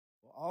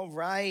All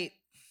right.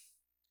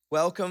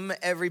 Welcome,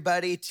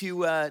 everybody,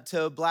 to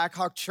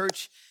Blackhawk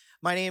Church.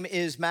 My name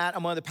is Matt.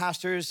 I'm one of the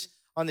pastors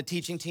on the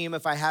teaching team.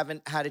 If I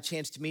haven't had a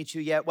chance to meet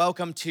you yet,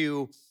 welcome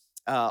to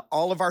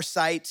all of our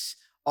sites,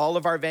 all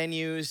of our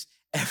venues,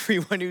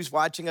 everyone who's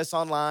watching us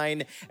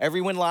online,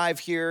 everyone live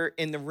here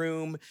in the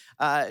room,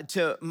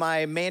 to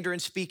my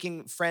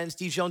Mandarin-speaking friends,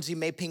 Dijonzi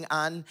me ping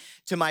an,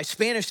 to my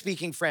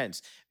Spanish-speaking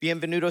friends,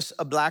 bienvenidos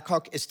a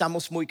Blackhawk.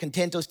 Estamos muy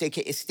contentos de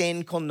que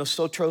estén con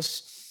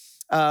nosotros.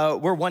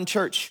 We're one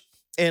church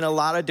in a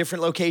lot of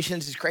different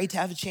locations. It's great to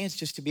have a chance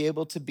just to be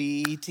able to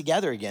be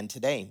together again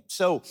today.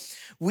 So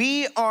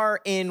we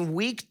are in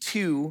week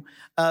 2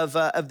 of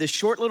the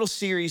short little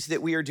series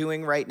that we are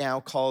doing right now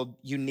called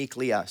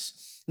Uniquely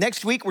Us.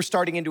 Next week, we're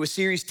starting into a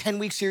series,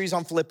 10-week series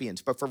on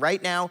Philippians. But for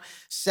right now,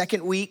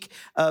 second week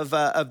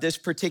of this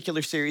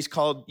particular series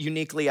called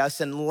Uniquely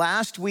Us. And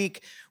last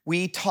week,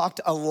 we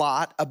talked a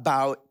lot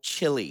about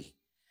chili.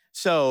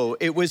 So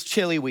it was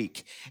chili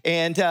week.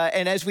 And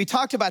as we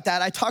talked about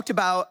that, I talked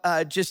about,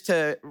 just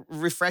to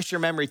refresh your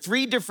memory,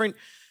 3 different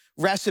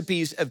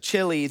recipes of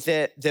chili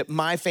that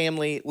my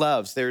family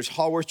loves. There's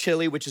Hallworth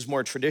chili, which is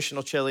more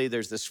traditional chili.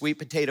 There's the sweet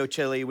potato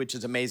chili, which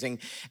is amazing.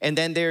 And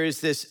then there's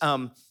this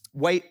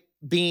white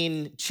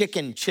bean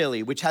chicken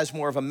chili, which has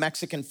more of a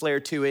Mexican flair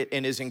to it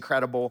and is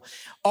incredible.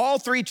 All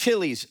 3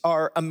 chilies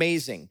are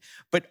amazing,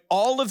 but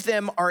all of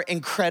them are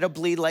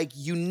incredibly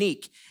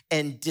unique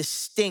and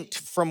distinct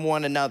from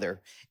one another.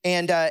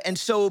 And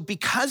so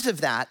because of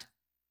that,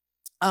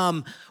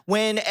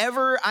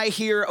 whenever I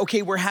hear,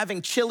 okay, we're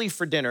having chili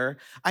for dinner,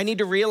 I need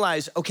to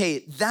realize,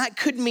 okay, that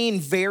could mean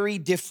very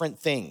different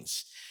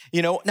things.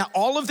 You know, now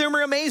all of them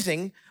are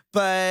amazing,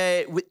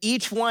 but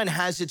each one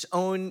has its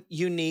own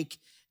unique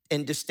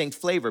and distinct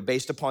flavor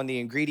based upon the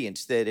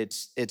ingredients that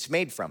it's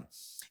made from.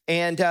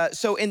 And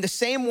so in the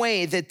same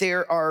way that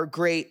there are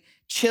great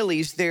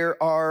chilies,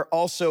 there are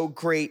also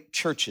great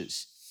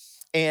churches.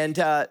 And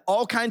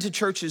all kinds of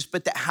churches,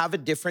 but that have a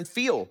different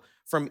feel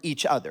from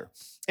each other.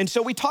 And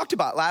so we talked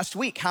about last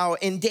week how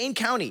in Dane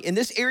County, in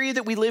this area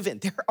that we live in,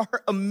 there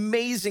are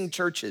amazing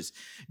churches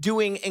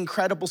doing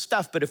incredible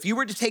stuff. But if you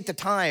were to take the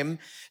time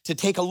to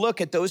take a look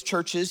at those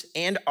churches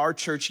and our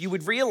church, you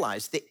would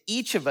realize that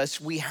each of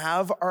us, we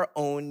have our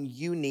own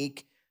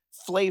unique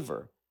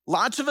flavor.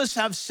 Lots of us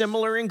have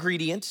similar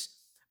ingredients,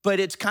 but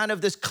it's kind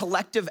of this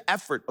collective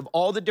effort of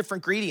all the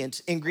different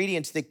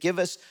ingredients that give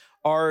us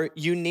our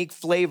unique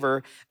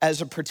flavor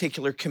as a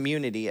particular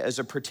community, as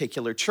a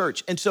particular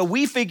church. And so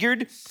we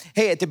figured,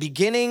 hey, at the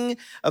beginning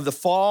of the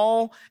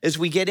fall, as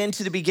we get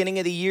into the beginning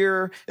of the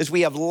year, as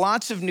we have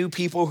lots of new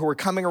people who are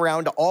coming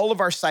around to all of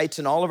our sites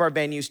and all of our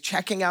venues,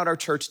 checking out our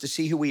church to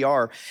see who we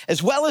are,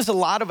 as well as a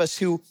lot of us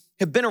who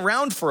have been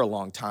around for a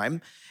long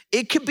time,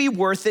 it could be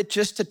worth it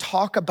just to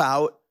talk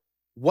about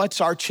what's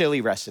our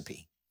chili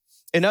recipe.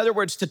 In other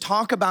words, to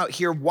talk about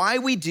here why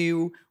we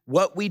do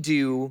what we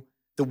do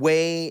the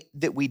way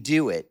that we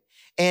do it,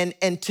 and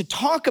to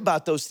talk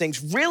about those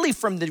things really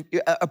from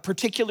a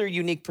particular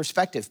unique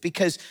perspective,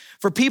 because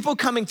for people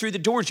coming through the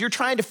doors, you're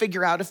trying to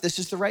figure out if this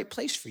is the right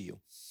place for you.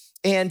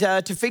 And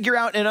to figure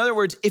out, in other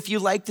words, if you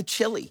like the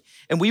chili.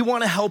 And we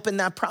want to help in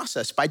that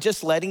process by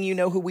just letting you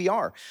know who we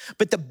are.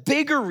 But the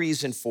bigger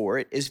reason for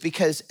it is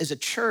because as a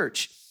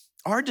church,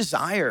 our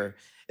desire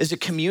as a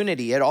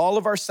community at all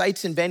of our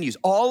sites and venues,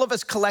 all of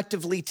us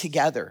collectively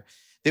together,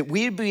 that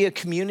we'd be a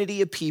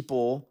community of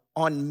people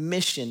on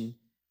mission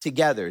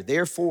together.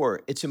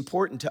 Therefore, it's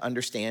important to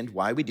understand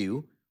why we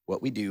do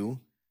what we do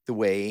the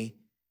way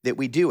that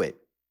we do it.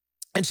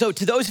 And so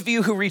to those of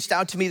you who reached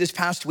out to me this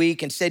past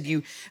week and said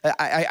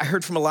I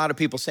heard from a lot of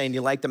people saying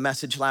you liked the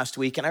message last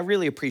week, and I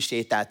really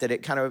appreciate that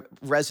it kind of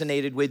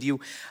resonated with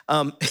you.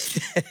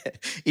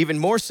 Even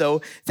more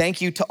so, thank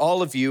you to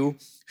all of you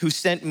who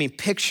sent me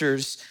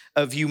pictures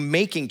of you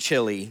making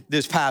chili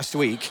this past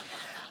week.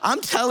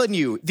 I'm telling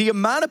you, the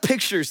amount of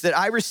pictures that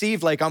I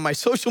received on my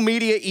social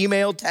media,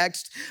 email,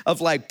 text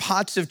of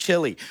pots of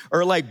chili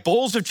or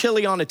bowls of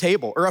chili on a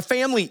table or a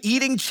family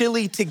eating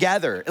chili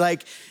together.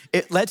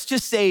 Let's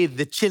just say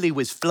the chili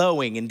was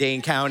flowing in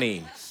Dane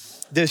County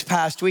this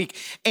past week.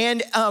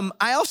 And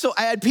I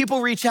had people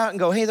reach out and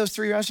go, hey, those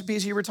 3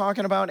 recipes you were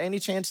talking about, any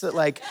chance that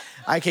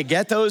I could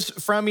get those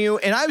from you?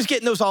 And I was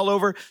getting those all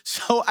over.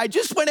 So I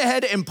just went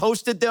ahead and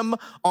posted them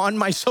on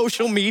my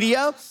social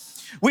media,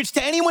 which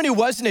to anyone who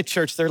wasn't at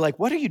church, they're like,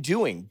 what are you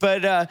doing? But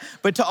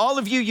to all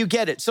of you, you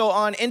get it. So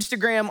on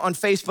Instagram, on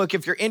Facebook,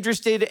 if you're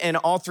interested in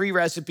all 3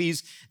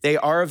 recipes, they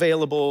are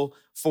available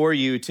for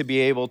you to be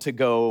able to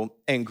go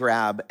and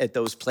grab at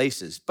those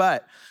places.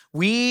 But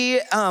we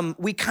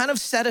kind of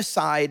set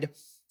aside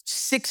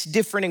 6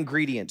 different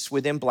ingredients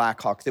within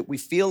Blackhawk that we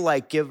feel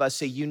like give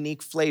us a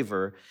unique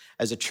flavor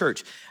as a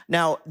church.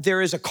 Now,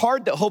 there is a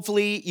card that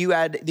hopefully you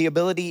had the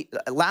ability,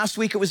 last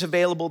week it was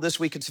available, this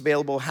week it's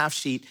available, half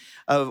sheet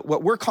of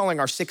what we're calling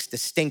our 6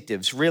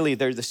 distinctives. Really,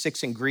 they're the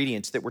 6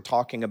 ingredients that we're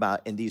talking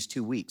about in these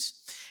 2 weeks.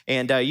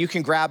 And you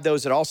can grab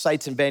those at all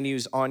sites and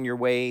venues on your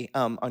way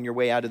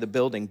out of the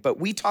building. But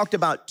we talked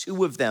about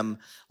 2 of them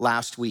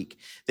last week,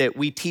 that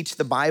we teach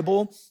the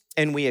Bible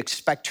and we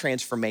expect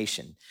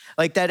transformation.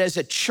 Like that as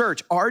a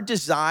church, our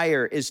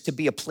desire is to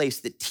be a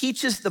place that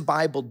teaches the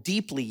Bible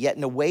deeply, yet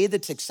in a way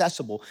that's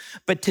accessible,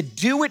 but to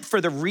do it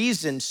for the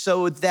reason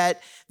so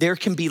that there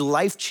can be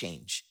life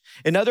change.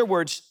 In other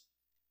words,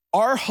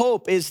 our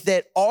hope is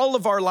that all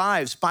of our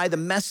lives, by the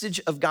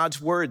message of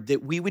God's word,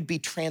 that we would be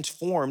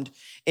transformed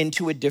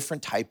into a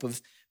different type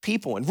of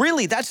people. And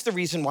really, that's the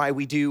reason why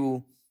we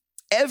do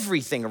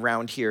everything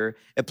around here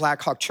at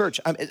Black Hawk Church.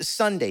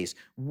 Sundays,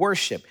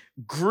 worship,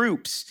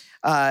 groups,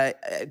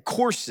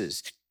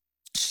 courses,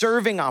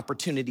 serving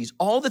opportunities.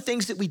 All the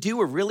things that we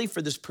do are really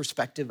for this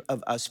perspective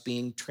of us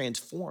being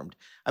transformed.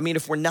 I mean,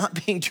 if we're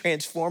not being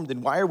transformed,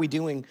 then why are we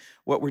doing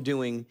what we're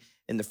doing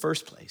in the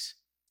first place?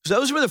 So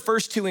those were the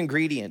first two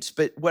ingredients.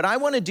 But what I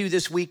want to do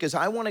this week is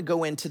I want to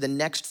go into the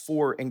next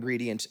four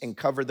ingredients and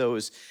cover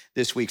those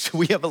this week. So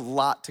we have a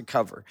lot to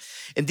cover.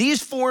 And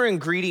these four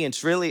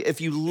ingredients, really,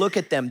 if you look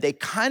at them, they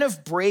kind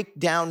of break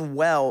down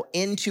well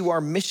into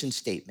our mission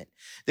statement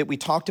that we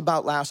talked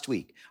about last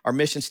week. Our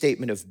mission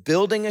statement of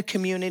building a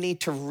community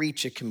to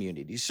reach a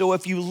community. So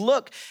if you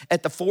look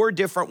at the four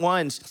different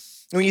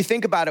ones, when you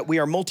think about it, we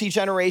are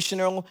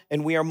multi-generational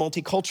and we are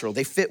multicultural.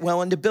 They fit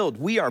well into build.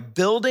 We are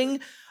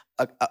building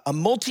a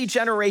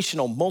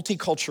multi-generational,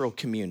 multicultural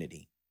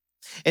community.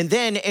 And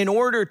then in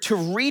order to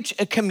reach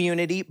a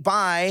community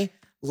by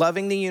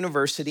loving the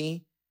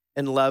university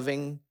and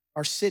loving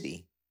our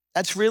city.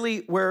 That's really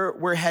where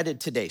we're headed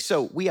today.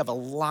 So we have a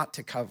lot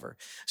to cover.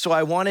 So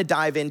I want to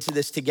dive into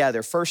this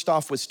together. First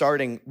off, with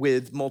starting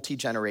with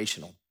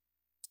multi-generational.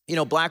 You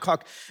know,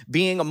 Blackhawk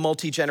being a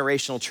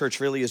multi-generational church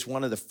really is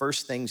one of the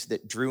first things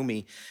that drew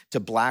me to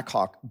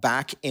Blackhawk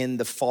back in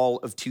the fall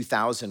of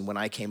 2000 when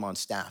I came on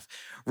staff.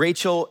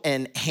 Rachel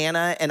and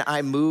Hannah and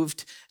I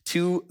moved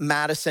to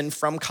Madison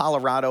from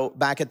Colorado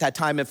back at that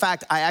time. In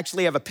fact, I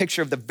actually have a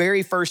picture of the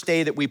very first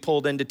day that we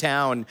pulled into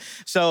town.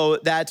 So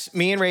that's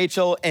me and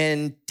Rachel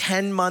and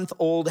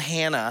 10-month-old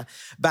Hannah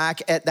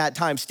back at that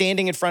time,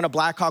 standing in front of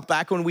Blackhawk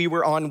back when we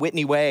were on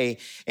Whitney Way.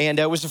 And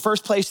it was the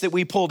first place that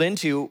we pulled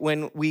into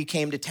when we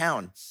came to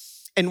town.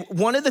 And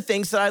one of the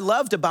things that I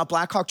loved about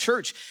Black Hawk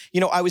Church, you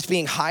know, I was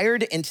being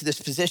hired into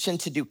this position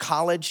to do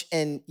college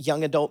and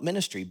young adult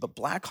ministry, but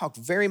Black Hawk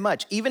very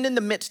much, even in the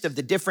midst of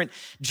the different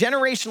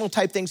generational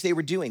type things they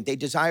were doing, they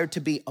desired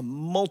to be a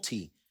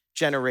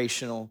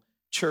multi-generational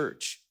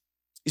church.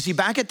 You see,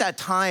 back at that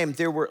time,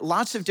 there were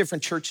lots of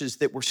different churches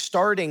that were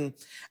starting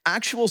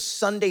actual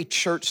Sunday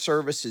church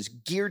services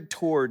geared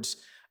towards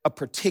a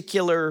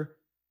particular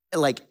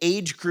like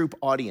age group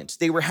audience.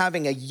 They were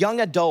having a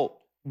young adult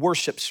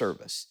worship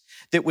service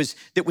that was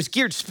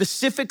geared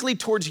specifically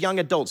towards young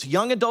adults.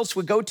 Young adults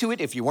would go to it.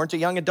 If you weren't a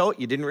young adult,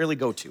 you didn't really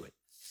go to it.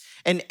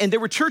 And there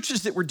were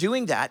churches that were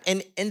doing that,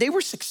 and they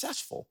were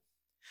successful.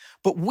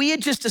 But we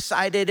had just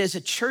decided as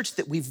a church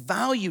that we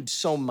valued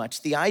so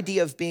much the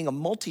idea of being a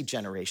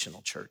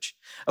multi-generational church,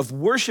 of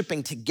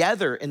worshiping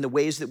together in the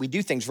ways that we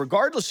do things,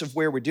 regardless of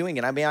where we're doing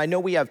it. I mean, I know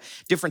we have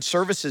different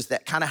services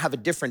that kind of have a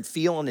different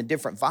feel and a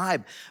different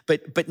vibe,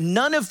 but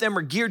none of them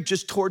are geared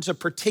just towards a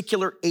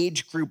particular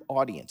age group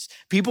audience.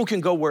 People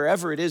can go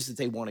wherever it is that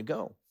they want to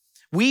go.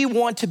 We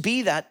want to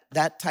be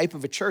that type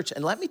of a church.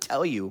 And let me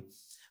tell you,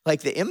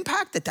 like the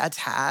impact that that's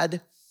had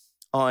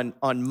on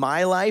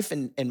my life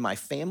and my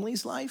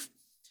family's life,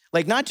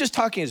 like not just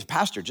talking as a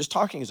pastor, just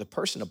talking as a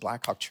person of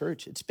Black Hawk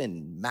Church, it's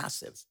been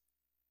massive.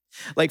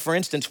 Like for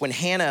instance, when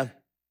Hannah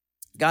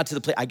got to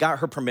the place, I got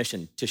her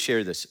permission to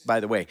share this, by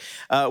the way.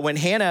 When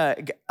Hannah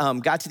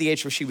got to the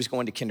age where she was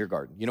going to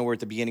kindergarten, you know, we're at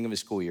the beginning of the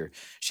school year,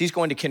 she's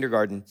going to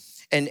kindergarten.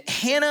 And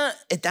Hannah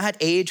at that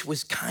age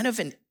was kind of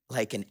an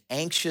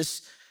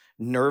anxious,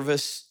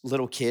 nervous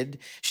little kid.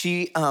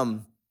 She,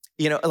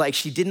 you know, like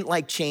she didn't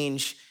like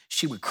change.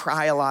 She would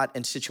cry a lot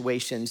in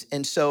situations.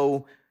 And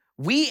so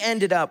we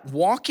ended up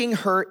walking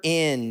her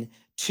in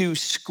to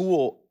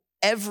school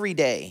every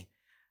day.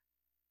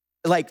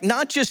 Like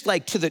not just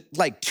like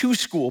to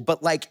school,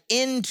 but like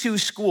into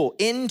school,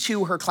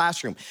 into her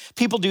classroom.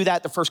 People do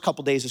that the first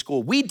couple days of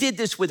school. We did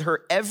this with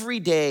her every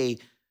day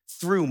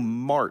through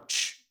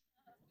March.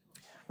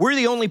 We're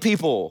the only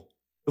people,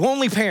 the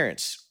only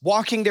parents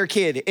walking their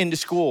kid into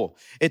school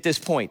at this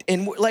point.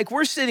 And like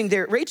we're sitting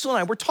there, Rachel and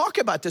I, we're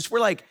talking about this.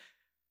 We're like,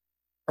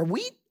 are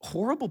we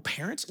horrible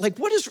parents? Like,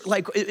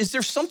 is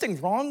there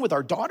something wrong with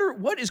our daughter?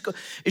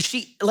 Is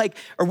she like,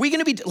 are we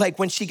gonna be like,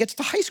 when she gets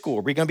to high school,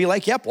 are we gonna be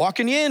like, yep,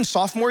 walking in,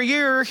 sophomore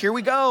year, here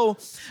we go.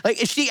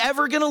 Like, is she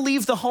ever gonna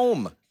leave the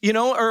home? You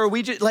know, or are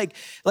we just like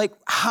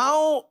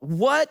how,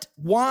 what,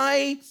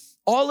 why,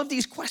 all of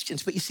these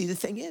questions. But you see, the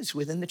thing is,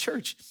 within the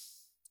church,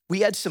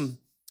 we had some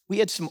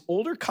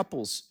older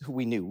couples who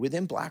we knew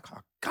within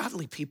Blackhawk,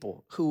 godly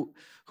people who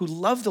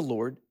loved the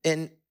Lord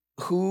and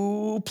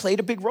who played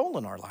a big role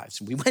in our lives.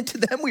 And we went to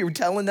them, we were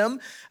telling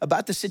them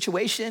about the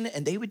situation,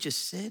 and they would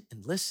just sit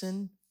and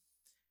listen.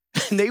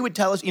 And they would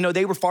tell us, you know,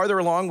 they were farther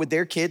along with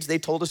their kids. They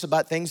told us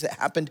about things that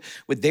happened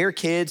with their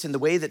kids and the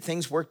way that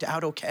things worked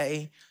out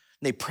okay.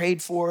 And they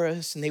prayed for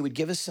us, and they would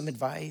give us some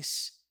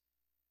advice.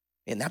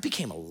 And that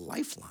became a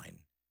lifeline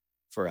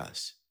for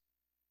us.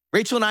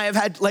 Rachel and I have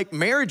had like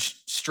marriage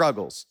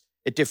struggles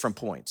at different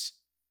points.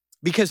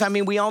 Because I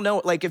mean, we all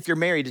know, like if you're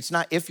married, it's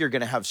not if you're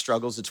gonna have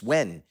struggles, it's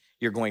when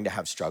you're going to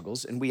have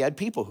struggles. And we had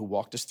people who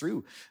walked us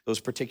through those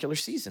particular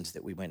seasons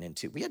that we went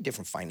into. We had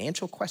different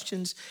financial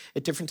questions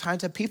at different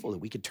times, had people that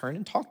we could turn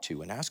and talk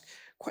to and ask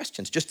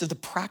questions, just of the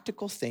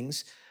practical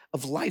things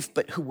of life,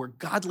 but who were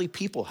godly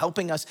people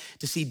helping us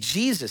to see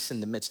Jesus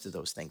in the midst of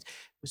those things.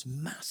 It was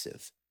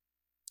massive.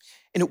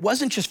 And it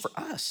wasn't just for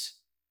us.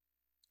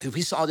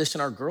 We saw this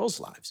in our girls'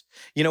 lives.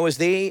 You know, as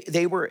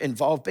they were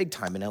involved big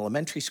time in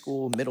elementary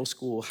school, middle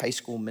school, high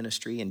school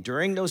ministry. And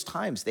during those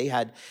times, they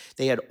had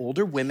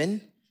older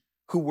women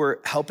who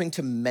were helping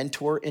to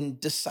mentor and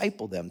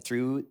disciple them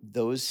through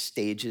those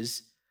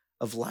stages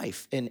of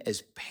life. And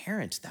as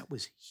parents, that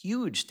was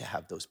huge to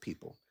have those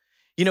people.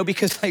 You know,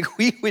 because like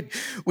we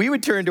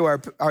would turn to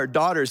our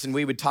daughters and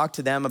we would talk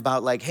to them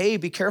about like, hey,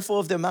 be careful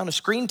of the amount of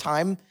screen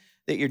time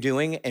that you're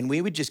doing. And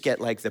we would just get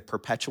like the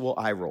perpetual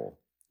eye roll,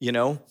 you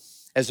know,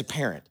 as a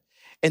parent.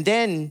 And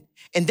then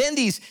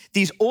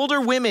these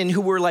older women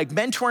who were like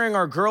mentoring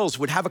our girls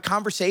would have a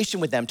conversation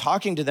with them,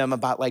 talking to them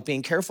about like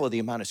being careful of the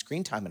amount of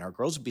screen time. And our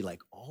girls would be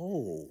like,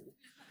 oh,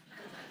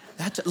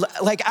 that's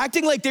like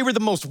acting like they were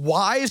the most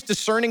wise,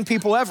 discerning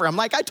people ever. I'm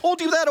like, I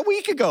told you that a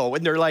week ago.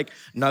 And they're like,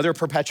 another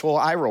perpetual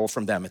eye roll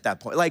from them at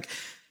that point. Like,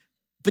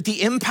 but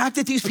the impact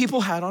that these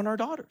people had on our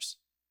daughters.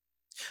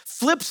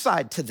 Flip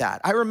side to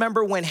that, I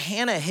remember when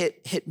Hannah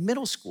hit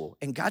middle school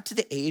and got to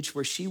the age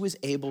where she was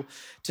able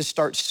to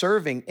start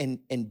serving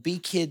in B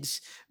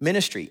Kids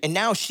ministry. And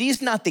now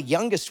she's not the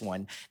youngest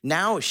one.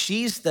 Now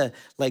she's the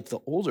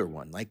older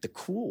one, like the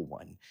cool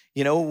one,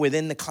 you know,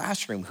 within the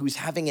classroom who's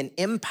having an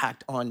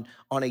impact on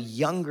a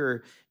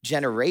younger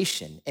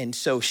generation. And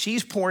so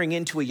she's pouring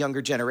into a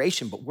younger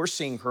generation, but we're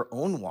seeing her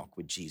own walk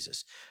with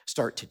Jesus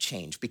start to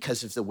change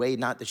because of the way,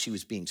 not that she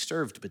was being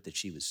served, but that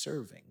she was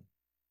serving.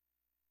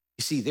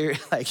 You see,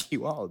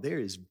 there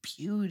is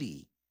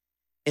beauty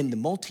in the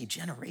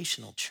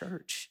multi-generational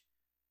church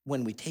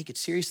when we take it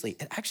seriously.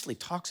 It actually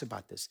talks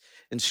about this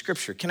in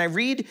scripture. Can I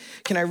read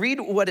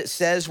what it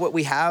says, what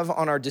we have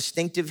on our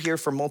distinctive here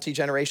for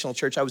multi-generational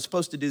church? I was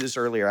supposed to do this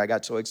earlier. I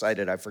got so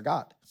excited, I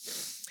forgot.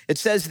 It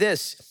says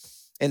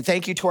this, and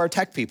thank you to our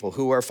tech people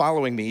who are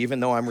following me, even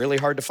though I'm really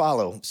hard to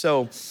follow.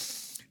 So,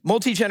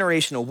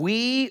 multi-generational,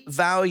 we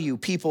value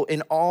people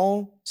in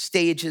all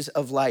stages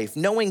of life,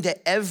 knowing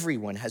that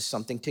everyone has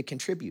something to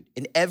contribute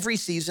in every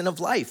season of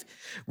life.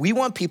 We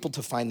want people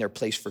to find their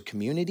place for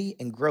community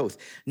and growth,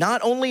 not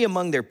only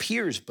among their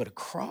peers, but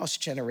across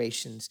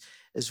generations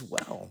as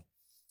well.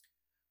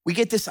 We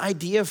get this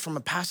idea from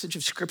a passage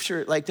of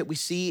scripture like that we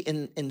see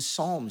in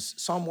Psalms,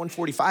 Psalm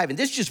 145, and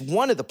this is just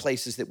one of the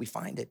places that we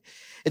find it.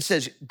 It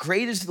says,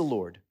 "Great is the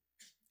Lord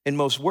and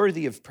most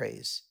worthy of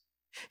praise.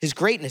 His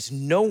greatness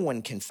no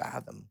one can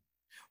fathom.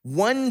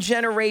 One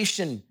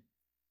generation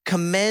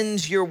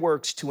commends your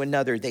works to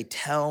another. They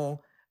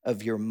tell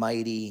of your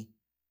mighty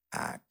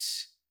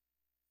acts."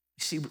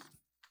 You see,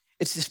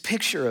 it's this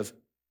picture of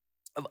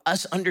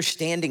us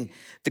understanding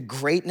the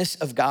greatness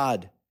of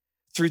God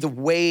through the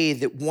way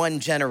that one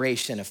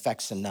generation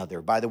affects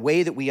another, by the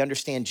way that we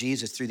understand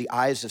Jesus through the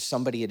eyes of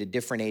somebody at a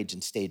different age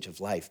and stage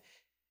of life.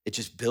 It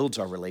just builds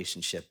our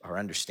relationship, our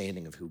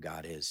understanding of who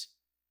God is.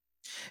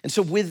 And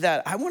so with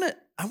that, I want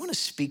to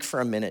speak for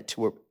a minute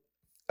to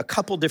a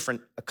couple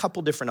different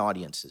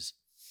audiences.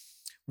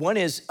 One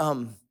is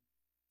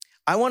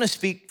I want to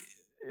speak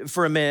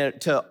for a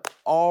minute to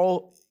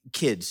all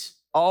kids,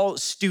 all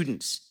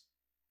students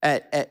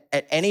at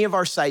any of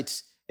our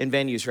sites and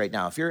venues right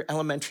now. If you're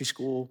elementary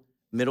school,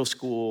 middle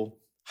school,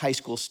 high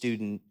school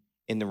student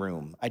in the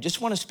room, I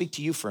just want to speak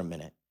to you for a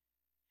minute.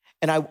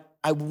 And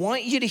I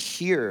want you to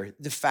hear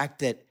the fact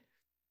that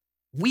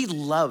we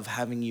love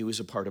having you as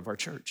a part of our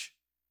church.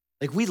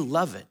 Like, we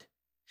love it.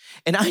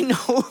 And I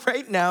know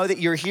right now that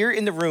you're here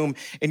in the room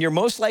and you're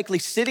most likely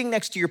sitting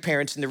next to your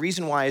parents. And the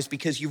reason why is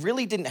because you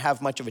really didn't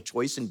have much of a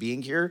choice in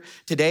being here.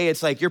 Today,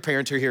 it's like your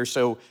parents are here,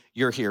 so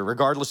you're here,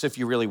 regardless if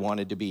you really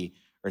wanted to be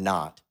or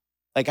not.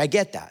 Like, I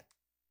get that.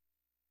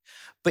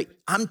 But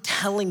I'm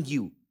telling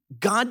you,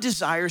 God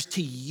desires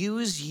to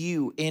use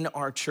you in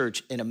our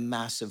church in a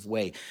massive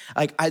way.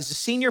 Like, as a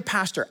senior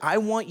pastor, I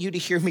want you to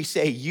hear me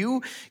say,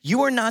 you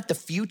are not the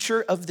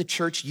future of the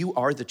church, you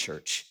are the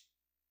church.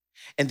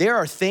 And there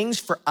are things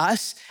for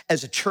us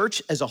as a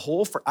church as a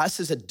whole, for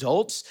us as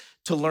adults,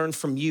 to learn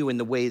from you in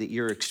the way that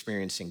you're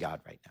experiencing God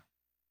right now.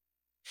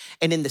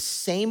 And in the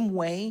same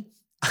way,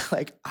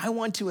 like, I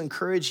want to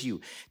encourage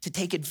you to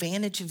take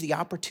advantage of the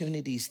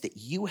opportunities that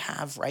you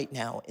have right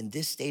now in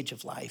this stage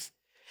of life,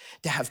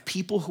 to have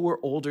people who are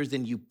older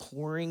than you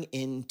pouring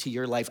into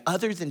your life,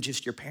 other than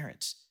just your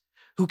parents,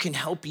 who can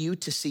help you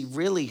to see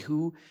really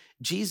who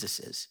Jesus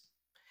is.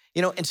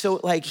 You know, and so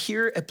like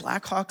here at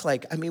Blackhawk,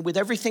 like, I mean, with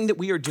everything that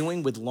we are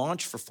doing with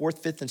launch for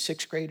 4th, 5th, and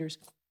 6th graders,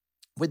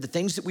 with the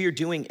things that we are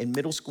doing in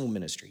middle school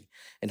ministry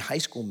and high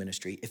school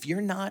ministry, if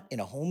you're not in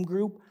a home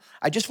group,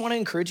 I just want to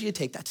encourage you to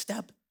take that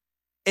step.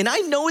 And I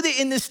know that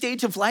in this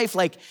stage of life,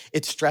 like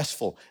it's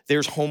stressful.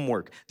 There's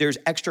homework, there's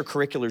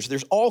extracurriculars,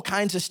 there's all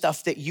kinds of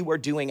stuff that you are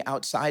doing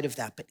outside of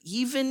that. But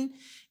even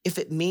if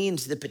it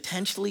means that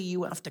potentially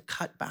you have to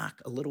cut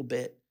back a little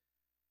bit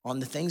on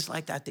the things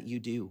like that that you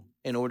do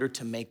in order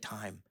to make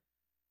time,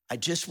 I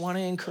just want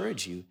to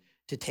encourage you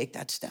to take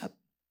that step,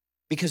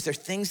 because there are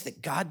things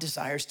that God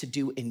desires to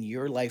do in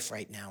your life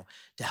right now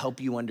to help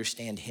you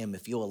understand him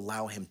if you'll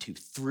allow him to,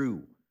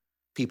 through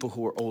people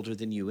who are older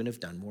than you and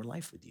have done more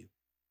life with you.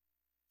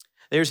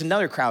 There's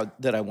another crowd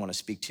that I want to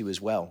speak to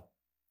as well.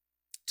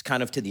 It's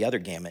kind of to the other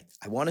gamut.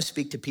 I want to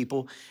speak to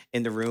people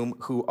in the room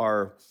who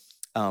are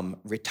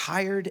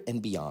retired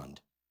and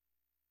beyond.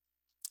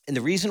 And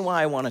the reason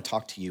why I want to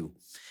talk to you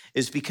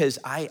is because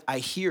I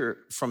hear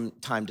from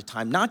time to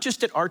time, not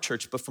just at our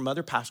church, but from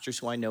other pastors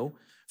who I know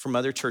from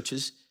other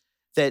churches,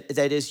 that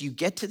as you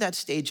get to that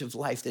stage of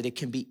life, that it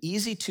can be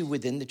easy to,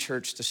 within the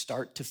church, to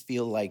start to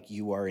feel like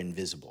you are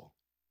invisible.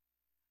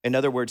 In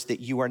other words, that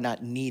you are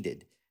not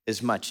needed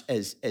as much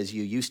as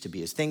you used to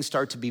be. As things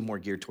start to be more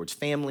geared towards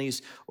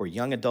families or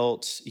young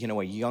adults,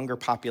 a younger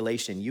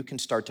population, you can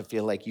start to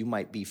feel like you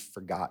might be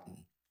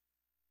forgotten.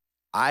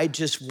 I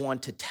just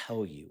want to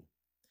tell you,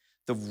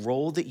 the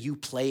role that you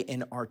play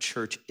in our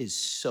church is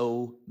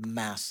so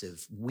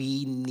massive.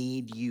 We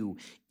need you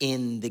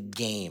in the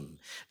game.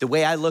 The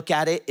way I look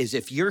at it is,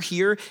 if you're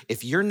here,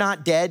 if you're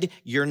not dead,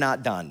 you're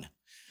not done.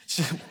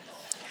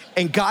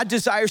 And God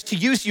desires to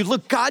use you.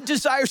 Look, God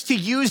desires to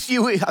use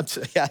you.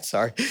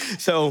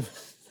 So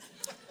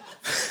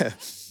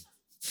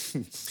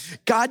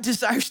God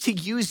desires to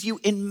use you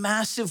in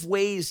massive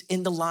ways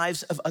in the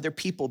lives of other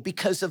people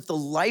because of the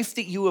life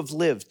that you have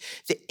lived,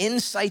 the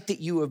insight that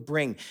you have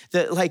bring,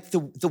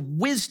 the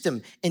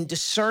wisdom and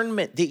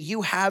discernment that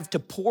you have to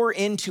pour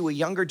into a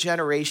younger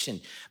generation.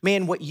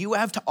 Man, what you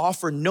have to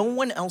offer, no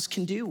one else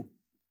can do.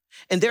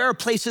 And there are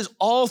places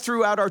all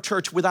throughout our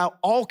church without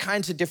all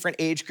kinds of different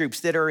age groups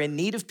that are in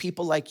need of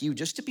people like you,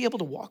 just to be able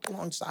to walk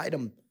alongside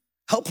them,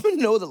 help them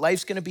know that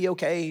life's gonna be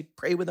okay,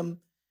 pray with them,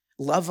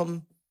 love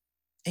them,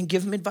 and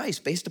give them advice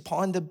based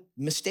upon the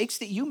mistakes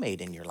that you made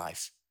in your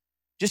life,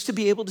 just to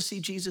be able to see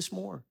Jesus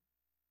more.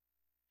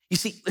 You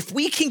see, if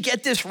we can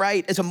get this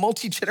right as a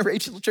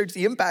multi-generational church,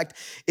 the impact,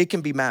 it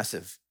can be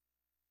massive.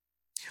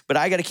 But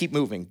I got to keep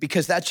moving,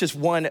 because that's just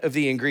one of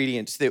the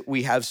ingredients that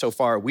we have so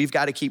far. We've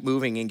got to keep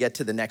moving and get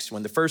to the next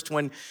one. The first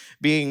one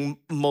being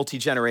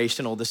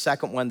multi-generational. The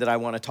second one that I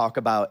want to talk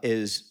about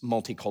is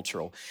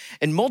multicultural.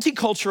 And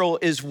multicultural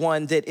is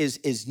one that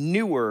is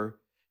newer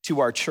to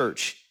our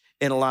church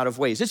in a lot of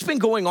ways. It's been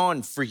going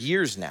on for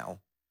years now,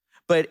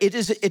 but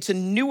it's a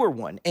newer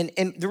one.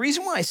 And the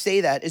reason why I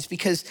say that is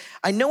because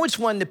I know it's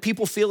one that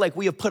people feel like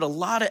we have put a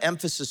lot of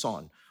emphasis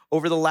on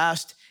over the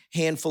last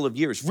handful of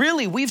years.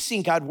 Really, we've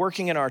seen God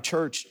working in our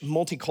church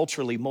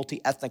multiculturally,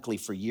 multi-ethnically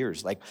for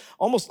years,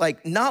 almost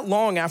not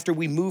long after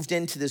we moved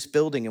into this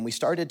building and we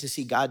started to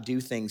see God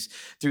do things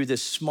through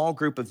this small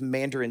group of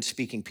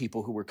Mandarin-speaking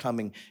people who were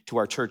coming to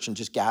our church and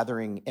just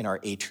gathering in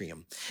our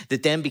atrium.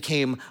 That then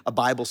became a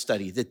Bible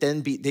study, that then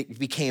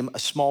became a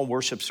small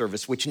worship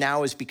service, which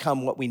now has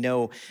become what we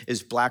know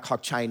is Black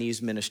Hawk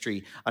Chinese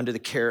ministry under the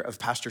care of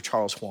Pastor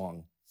Charles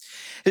Huang.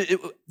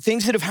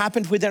 Things that have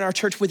happened within our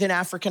church, within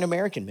African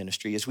American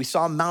ministry, as we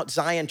saw Mount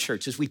Zion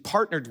Church, as we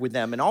partnered with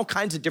them, and all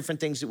kinds of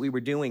different things that we were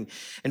doing.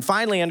 And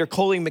finally, under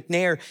Coley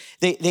McNair,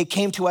 they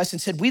came to us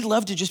and said, we'd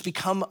love to just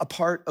become a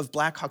part of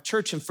Black Hawk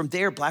Church. And from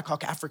there, Black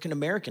Hawk African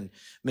American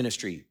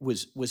ministry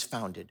was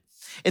founded.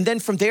 And then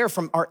from there,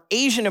 from our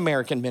Asian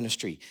American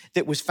ministry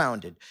that was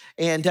founded,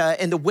 and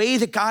the way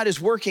that God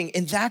is working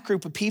in that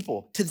group of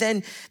people, to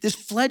then this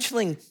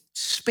fledgling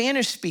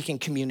Spanish-speaking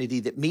community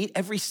that meet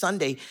every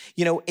Sunday,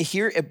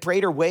 here at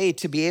Brader Way,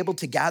 to be able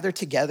to gather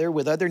together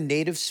with other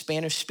native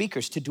Spanish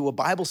speakers to do a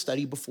Bible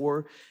study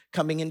before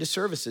coming into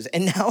services.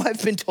 And now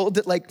I've been told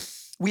that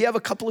we have a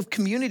couple of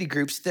community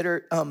groups that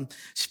are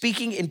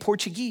speaking in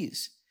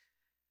Portuguese.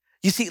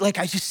 You see,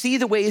 I just see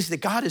the ways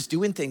that God is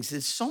doing things.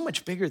 It's so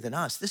much bigger than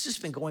us. This has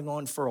been going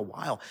on for a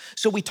while.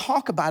 So we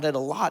talk about it a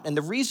lot. And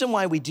the reason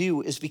why we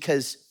do is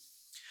because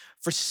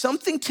for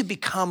something to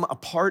become a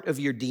part of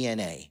your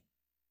DNA,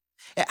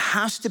 it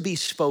has to be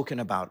spoken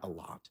about a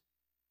lot.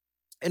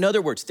 In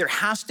other words, there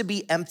has to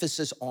be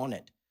emphasis on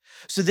it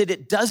so that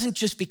it doesn't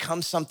just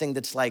become something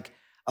that's like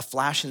a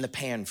flash in the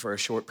pan for a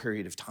short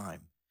period of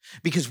time.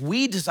 Because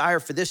we desire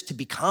for this to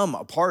become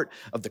a part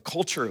of the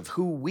culture of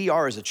who we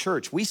are as a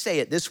church. We say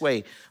it this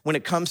way when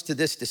it comes to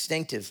this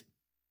distinctive.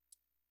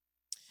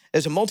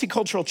 As a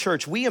multicultural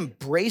church, we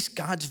embrace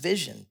God's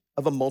vision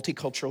of a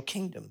multicultural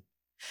kingdom,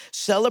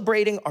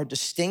 celebrating our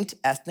distinct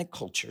ethnic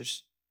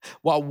cultures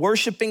while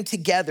worshiping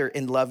together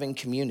in loving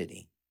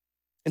community.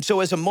 And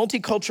so as a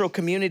multicultural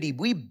community,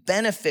 we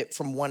benefit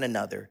from one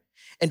another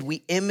and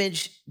we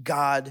image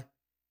God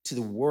to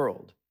the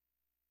world.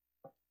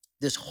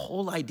 This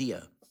whole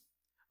idea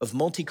of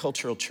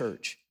multicultural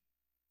church,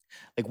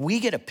 we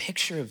get a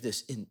picture of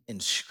this in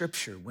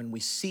scripture when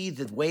we see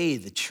the way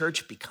the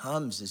church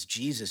becomes as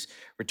Jesus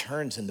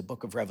returns in the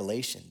book of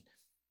Revelation.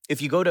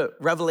 If you go to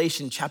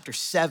Revelation chapter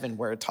 7,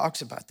 where it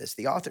talks about this,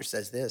 the author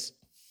says this.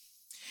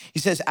 He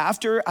says,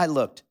 after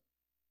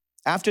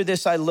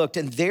this I looked,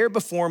 and there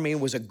before me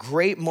was a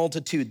great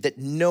multitude that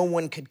no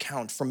one could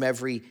count, from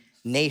every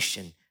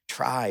nation,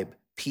 tribe,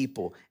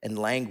 people, and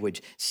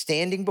language,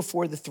 standing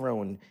before the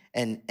throne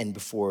and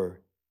before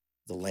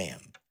the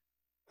Lamb.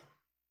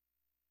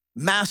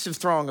 Massive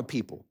throng of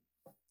people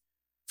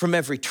from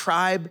every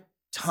tribe,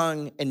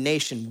 tongue, and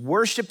nation,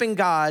 worshiping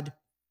God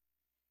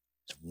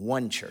as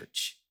one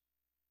church,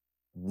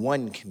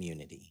 one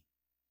community,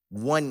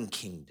 one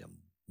kingdom,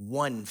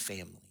 one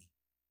family.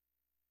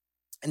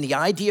 And the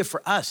idea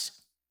for us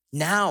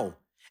now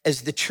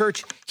as the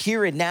church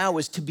here and now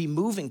is to be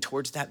moving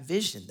towards that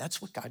vision.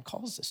 That's what God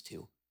calls us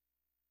to.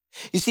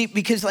 You see,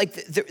 because like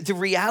the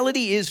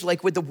reality is,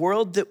 like with the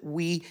world that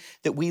we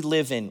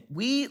live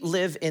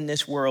in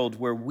this world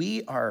where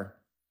we are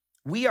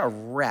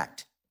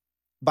wrecked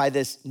by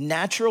this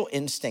natural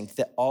instinct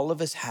that all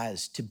of us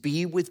has to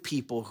be with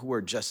people who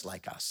are just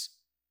like us.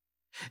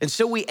 And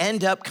so we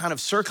end up kind of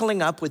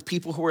circling up with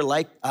people who are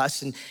like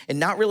us and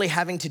not really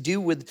having to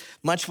do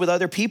much with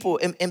other people.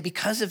 And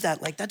because of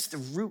that, like that's the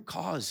root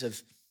cause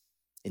of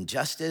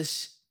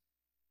injustice,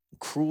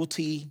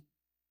 cruelty,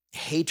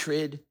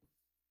 hatred,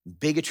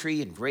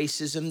 bigotry, and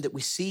racism that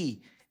we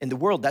see in the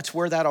world. That's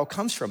where that all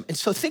comes from. And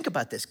so think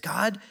about this.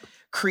 God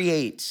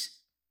creates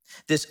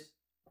this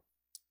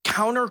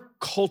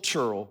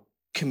countercultural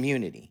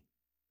community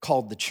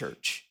called the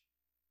church.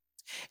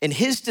 And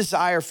his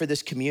desire for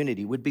this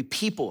community would be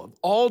people of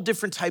all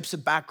different types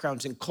of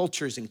backgrounds and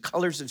cultures and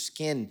colors of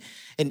skin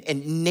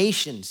and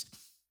nations,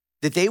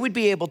 that they would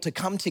be able to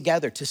come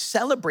together to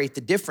celebrate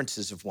the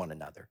differences of one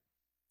another.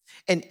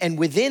 And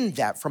within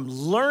that, from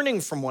learning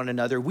from one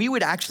another, we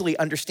would actually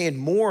understand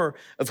more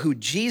of who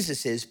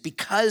Jesus is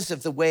because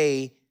of the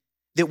way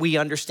that we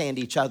understand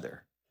each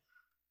other.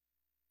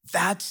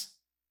 That's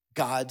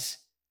God's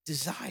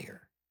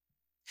desire.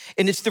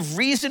 And it's the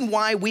reason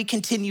why we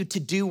continue to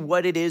do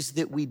what it is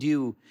that we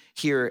do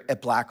here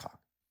at Blackhawk.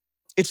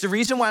 It's the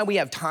reason why we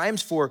have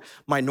times for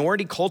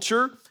minority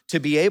culture to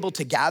be able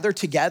to gather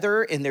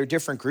together in their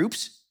different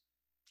groups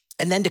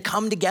and then to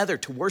come together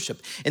to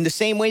worship in the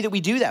same way that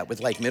we do that with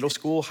like middle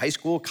school, high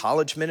school,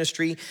 college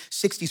ministry,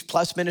 60s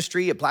plus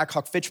ministry at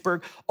Blackhawk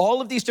Fitchburg.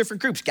 All of these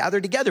different groups gather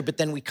together, but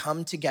then we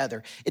come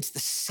together. It's the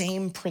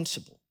same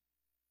principle.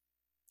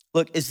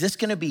 Look, is this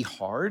gonna be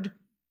hard?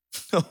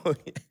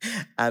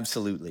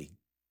 Absolutely.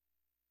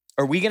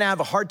 Are we gonna have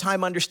a hard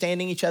time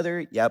understanding each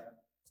other? Yep.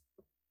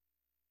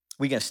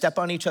 We gonna step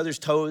on each other's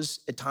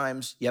toes at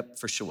times? Yep,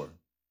 for sure.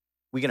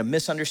 We gonna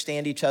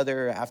misunderstand each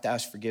other, have to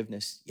ask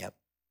forgiveness? Yep.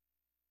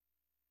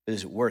 But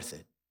is it worth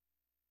it?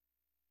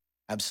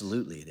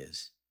 Absolutely it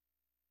is.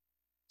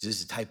 This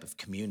is the type of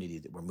community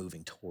that we're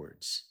moving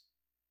towards.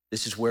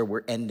 This is where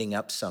we're ending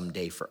up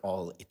someday for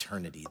all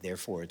eternity.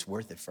 Therefore, it's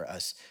worth it for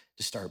us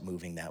to start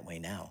moving that way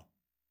now.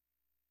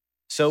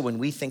 So when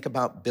we think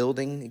about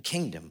building a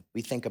kingdom,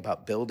 we think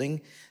about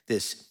building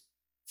this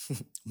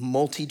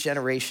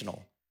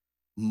multi-generational,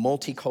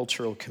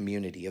 multicultural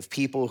community of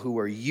people who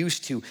are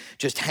used to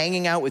just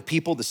hanging out with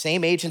people the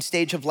same age and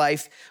stage of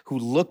life, who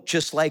look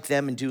just like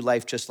them and do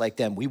life just like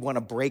them. We want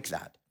to break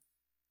that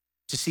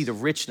to see the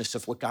richness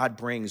of what God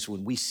brings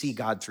when we see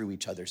God through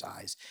each other's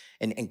eyes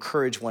and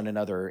encourage one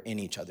another in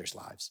each other's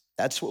lives.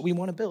 That's what we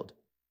want to build.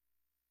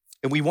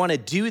 And we want to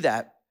do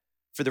that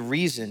for the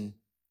reason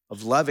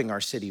of loving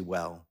our city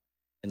well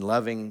and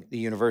loving the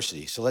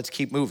university. So let's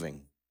keep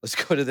moving. Let's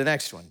go to the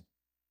next one.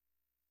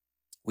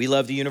 We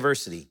love the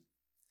university.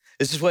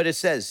 This is what it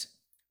says.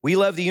 We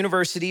love the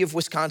University of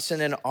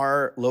Wisconsin and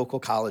our local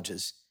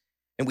colleges,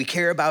 and we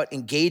care about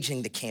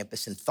engaging the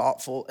campus in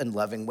thoughtful and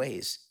loving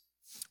ways.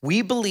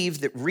 We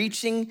believe that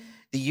reaching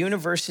the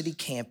university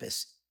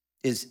campus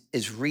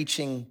is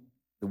reaching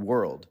the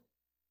world.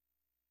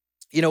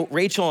 You know,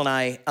 Rachel and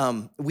I,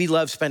 we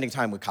love spending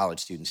time with college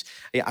students.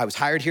 I was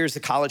hired here as the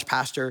college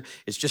pastor.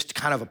 It's just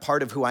kind of a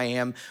part of who I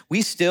am.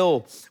 We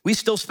still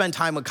spend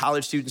time with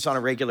college students on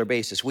a regular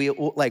basis.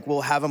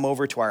 We'll have them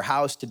over to our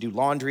house to do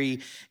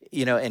laundry,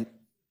 you know, and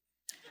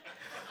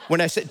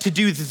when I said to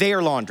do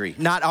their laundry,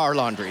 not our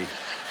laundry.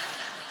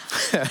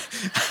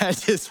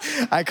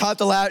 I caught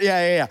the loud,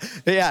 yeah.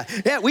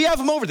 We have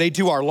them over. They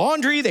do our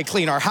laundry. They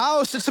clean our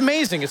house. It's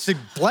amazing. It's a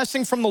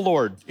blessing from the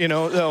Lord, you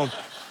know.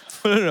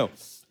 No.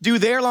 Do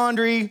their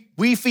laundry,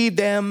 we feed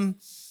them,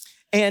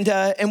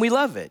 and we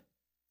love it.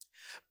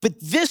 But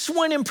this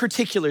one in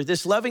particular,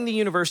 this loving the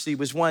university,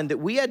 was one that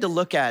we had to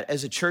look at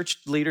as a church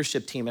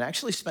leadership team and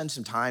actually spend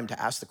some time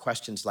to ask the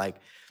questions like,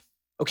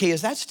 okay,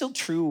 is that still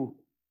true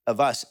of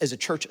us as a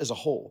church as a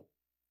whole?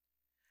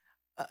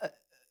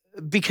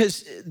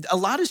 Because a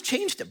lot has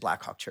changed at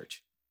Blackhawk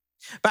Church.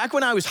 Back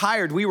when I was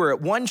hired, we were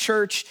at one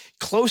church,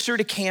 closer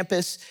to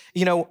campus,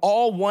 you know,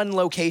 all one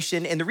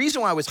location. And the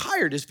reason why I was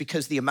hired is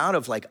because the amount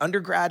of like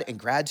undergrad and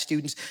grad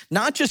students,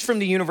 not just from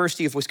the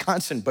University of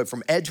Wisconsin, but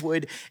from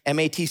Edgewood,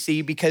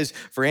 MATC, because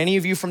for any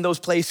of you from those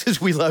places,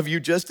 we love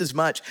you just as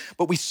much.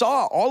 But we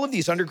saw all of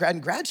these undergrad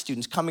and grad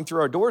students coming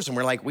through our doors and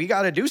we're like, we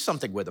got to do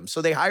something with them.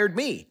 So they hired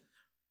me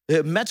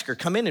The Metzger,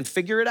 come in and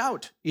figure it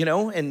out,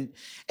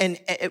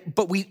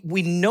 but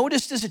we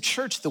noticed as a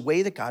church the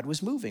way that God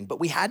was moving, but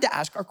we had to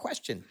ask our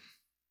question,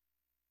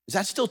 is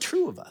that still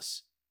true of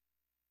us?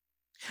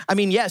 I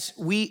mean, yes,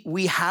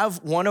 we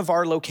have one of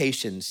our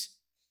locations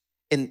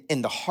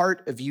in the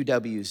heart of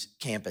UW's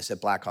campus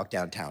at Blackhawk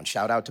Downtown.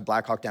 Shout out to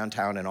Blackhawk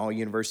Downtown and all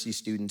university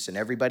students and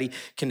everybody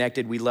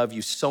connected. We love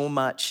you so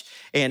much.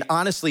 And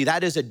honestly,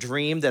 that is a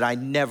dream that I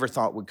never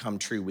thought would come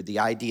true, with the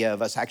idea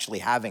of us actually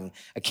having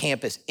a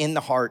campus in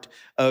the heart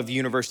of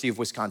University of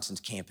Wisconsin's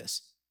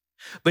campus.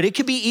 But it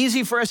could be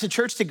easy for us at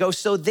church to go,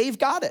 so they've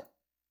got it.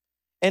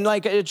 And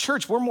like at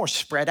church, we're more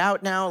spread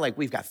out now. Like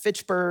we've got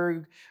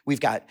Fitchburg, we've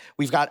got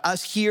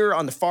us here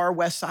on the far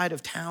west side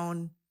of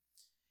town.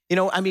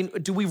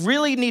 Do we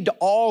really need to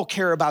all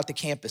care about the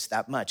campus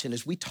that much? And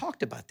as we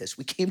talked about this,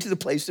 we came to the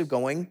place of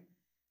going,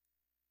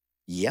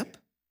 yep,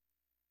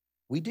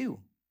 we do.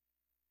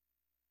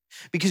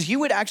 Because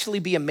you would actually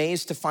be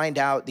amazed to find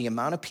out the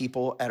amount of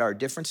people at our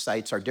different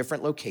sites, our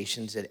different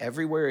locations, at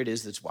everywhere it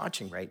is that's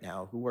watching right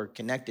now, who are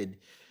connected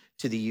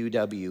to the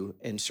UW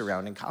and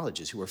surrounding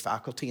colleges, who are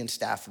faculty and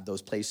staff of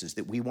those places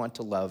that we want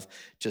to love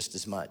just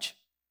as much.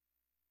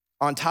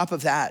 On top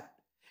of that,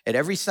 at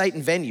every site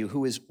and venue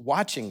who is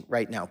watching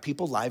right now,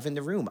 people live in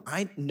the room,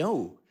 I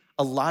know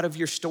a lot of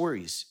your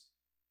stories.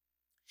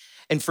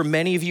 And for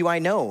many of you, I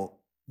know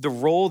the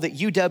role that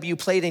UW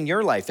played in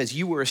your life as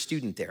you were a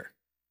student there.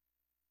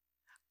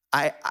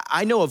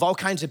 I know of all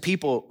kinds of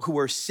people who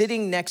are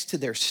sitting next to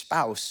their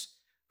spouse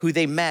who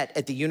they met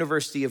at the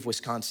University of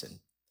Wisconsin.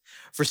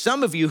 For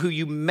some of you who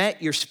you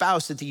met your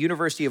spouse at the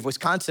University of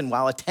Wisconsin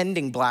while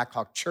attending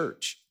Blackhawk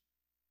Church.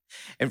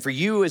 And for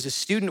you as a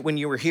student, when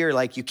you were here,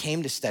 like you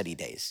came to study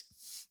days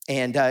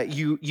and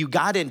you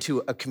got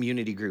into a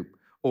community group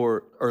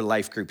or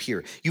life group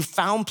here. You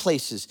found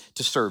places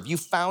to serve. You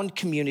found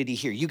community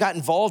here. You got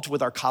involved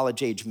with our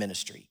college age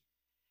ministry.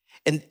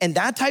 And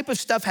that type of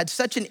stuff had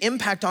such an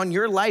impact on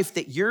your life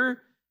that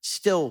you're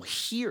still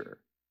here.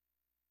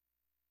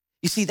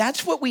 You see,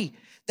 that's what we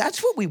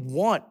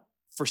want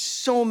for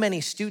so many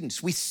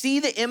students. We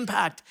see the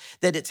impact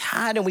that it's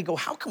had and we go,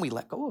 how can we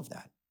let go of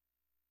that?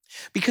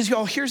 Because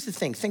y'all, here's the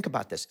thing, think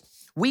about this.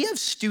 We have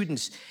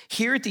students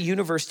here at the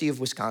University of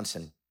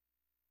Wisconsin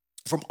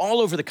from all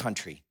over the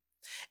country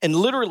and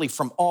literally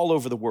from all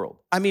over the world.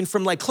 I mean,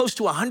 from like close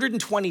to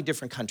 120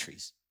 different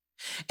countries.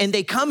 And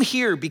they come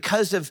here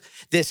because of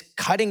this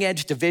cutting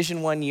edge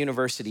Division I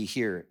university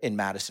here in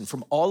Madison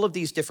from all of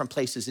these different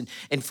places.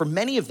 And for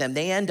many of them,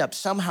 they end up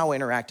somehow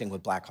interacting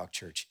with Blackhawk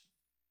Church.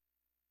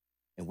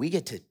 And we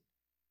get to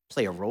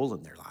play a role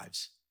in their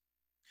lives.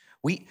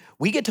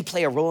 We get to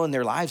play a role in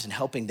their lives in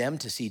helping them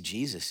to see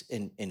Jesus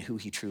in who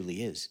he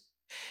truly is.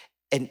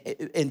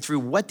 And through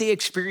what they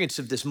experience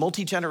of this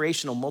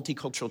multi-generational,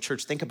 multicultural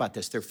church, think about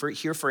this. They're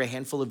here for a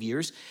handful of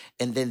years,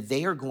 and then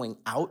they are going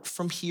out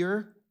from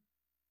here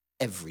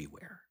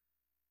everywhere,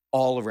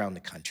 all around the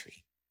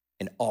country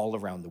and all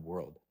around the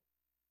world.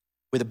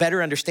 With a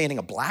better understanding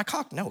of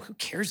Blackhawk? No, who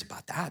cares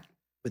about that?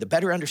 With a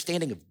better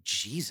understanding of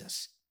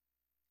Jesus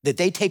that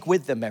they take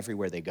with them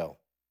everywhere they go.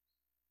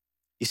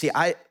 You see,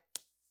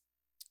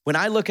 when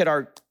I look at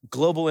our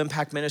global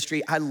impact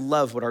ministry, I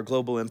love what our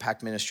global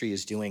impact ministry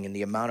is doing and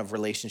the amount of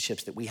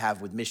relationships that we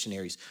have with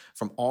missionaries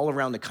from all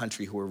around the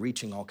country who are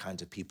reaching all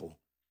kinds of people.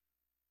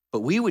 But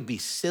we would be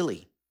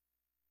silly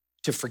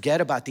to forget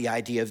about the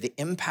idea of the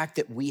impact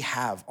that we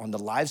have on the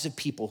lives of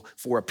people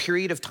for a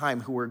period of time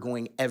who are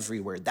going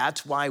everywhere.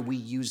 That's why we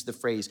use the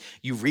phrase,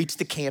 you reach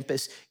the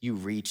campus, you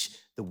reach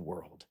the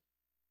world.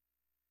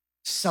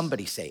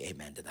 Somebody say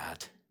amen to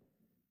that.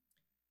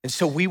 And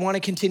so we want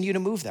to continue to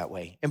move that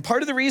way. And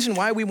part of the reason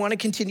why we want to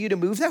continue to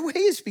move that way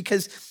is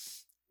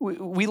because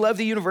we love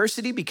the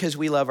university, because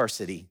we love our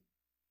city.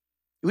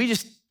 We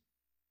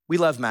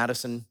love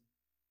Madison.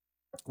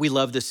 We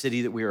love the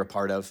city that we are a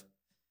part of.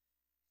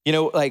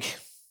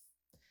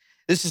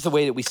 This is the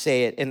way that we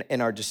say it in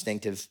our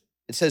distinctive.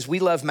 It says, we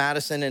love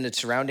Madison and its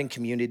surrounding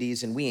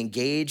communities, and we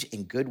engage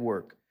in good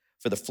work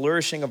for the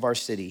flourishing of our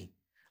city,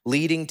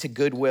 leading to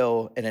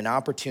goodwill and an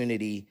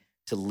opportunity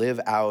to live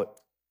out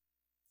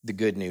the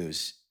good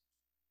news.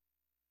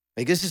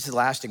 Like this is the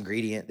last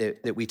ingredient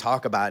that we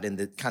talk about in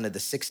the kind of the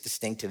 6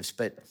 distinctives,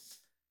 but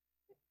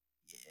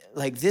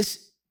like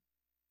this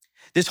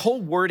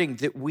whole wording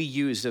that we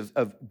use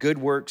of good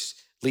works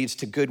leads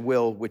to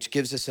goodwill, which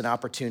gives us an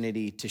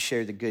opportunity to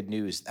share the good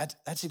news.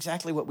 That's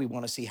exactly what we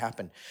want to see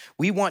happen.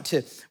 We want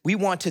to,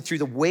 through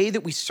the way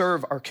that we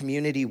serve our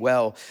community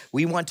well,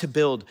 we want to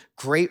build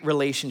great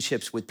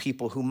relationships with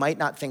people who might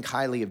not think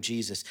highly of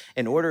Jesus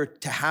in order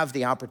to have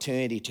the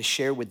opportunity to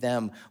share with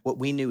them what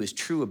we knew is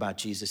true about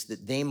Jesus,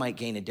 that they might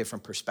gain a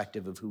different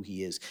perspective of who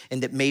he is,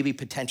 and that maybe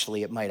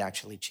potentially it might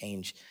actually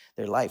change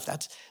their life.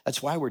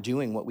 That's why we're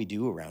doing what we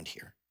do around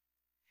here.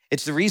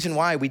 It's the reason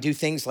why we do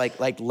things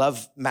like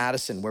Love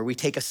Madison, where we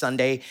take a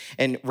Sunday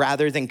and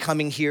rather than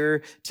coming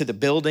here to the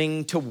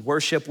building to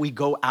worship, we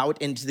go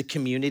out into the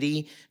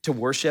community to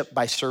worship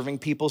by serving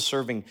people,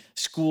 serving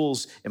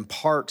schools and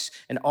parks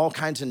and all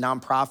kinds of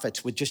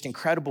nonprofits with just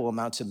incredible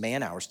amounts of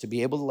man hours to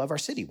be able to love our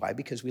city. Why?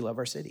 Because we love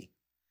our city.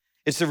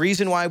 It's the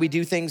reason why we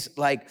do things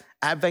like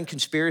Advent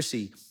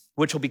Conspiracy,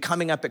 which will be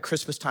coming up at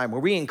Christmas time, where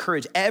we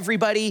encourage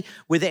everybody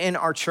within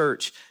our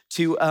church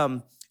to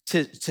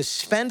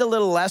spend a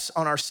little less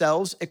on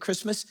ourselves at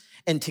Christmas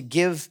and to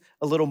give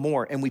a little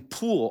more. And we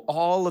pool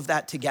all of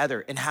that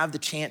together and have the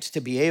chance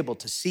to be able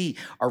to see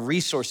our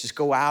resources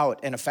go out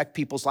and affect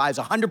people's lives.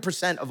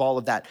 100% of all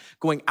of that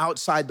going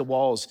outside the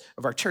walls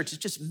of our church.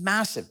 It's just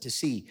massive to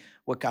see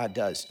what God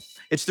does.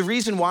 It's the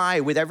reason why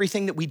with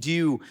everything that we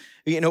do,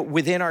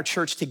 within our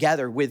church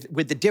together, with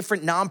the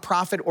different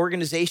nonprofit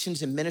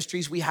organizations and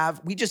ministries we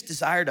have, we just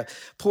desire to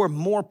pour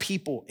more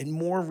people and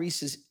more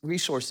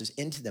resources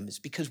into them. It's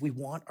because we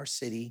want our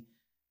city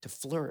to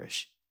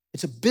flourish.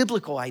 It's a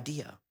biblical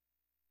idea.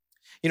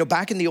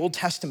 Back in the Old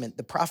Testament,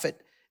 the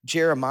prophet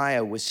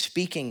Jeremiah was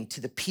speaking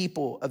to the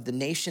people of the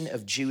nation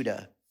of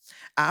Judah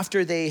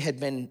after they had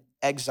been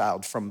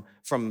exiled from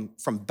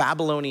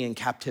Babylonian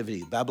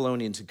captivity.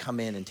 Babylonians had come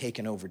in and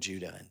taken over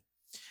Judah.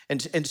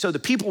 And so the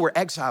people were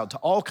exiled to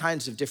all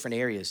kinds of different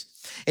areas.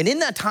 And in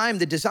that time,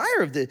 the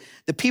desire of the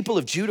people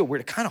of Judah were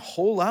to kind of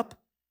hole up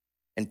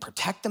and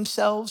protect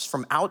themselves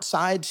from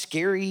outside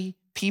scary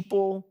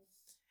people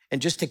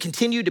and just to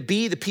continue to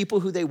be the people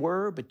who they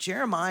were. But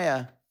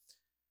Jeremiah,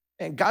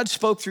 and God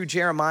spoke through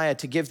Jeremiah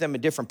to give them a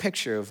different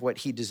picture of what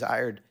he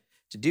desired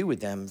to do with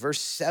them.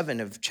 Verse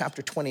 7 of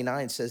chapter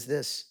 29 says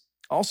this: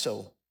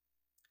 also,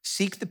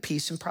 seek the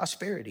peace and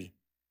prosperity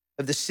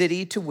of the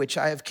city to which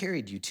I have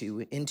carried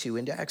you into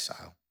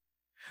exile.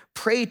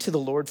 Pray to the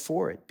Lord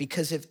for it,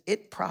 because if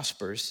it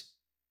prospers,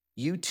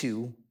 you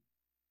too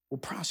will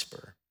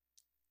prosper.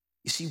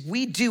 You see,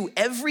 we do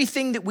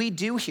everything that we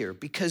do here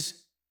because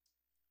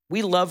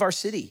we love our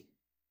city.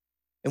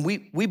 And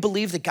we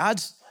believe that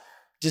God's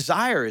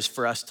desire is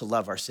for us to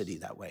love our city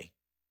that way.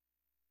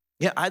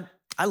 Yeah,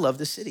 I love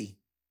the city.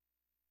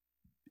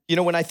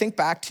 When I think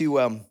back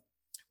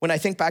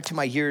to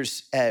my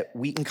years at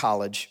Wheaton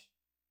College,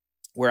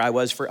 where I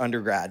was for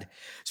undergrad,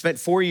 spent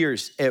 4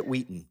 years at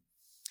Wheaton.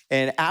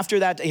 And after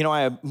that,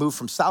 I moved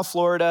from South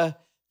Florida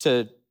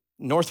to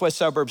northwest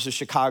suburbs of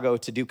Chicago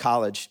to do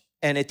college.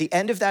 And at the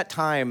end of that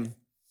time,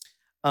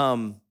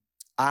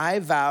 I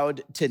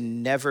vowed to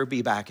never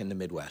be back in the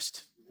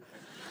Midwest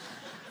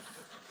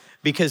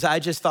because I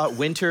just thought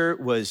winter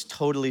was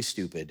totally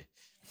stupid.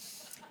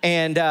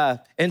 And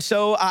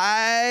so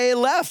I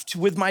left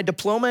with my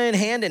diploma in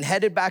hand and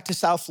headed back to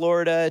South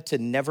Florida to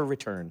never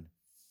return.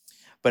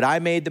 But I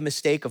made the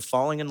mistake of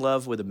falling in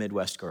love with a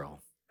Midwest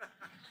girl.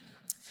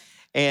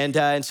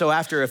 And so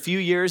after a few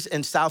years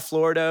in South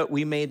Florida,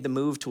 we made the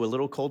move to a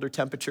little colder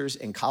temperatures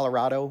in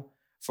Colorado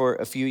for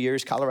a few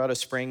years, Colorado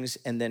Springs,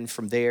 and then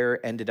from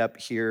there ended up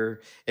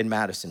here in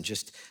Madison,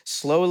 just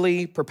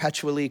slowly,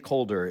 perpetually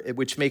colder,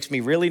 which makes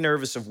me really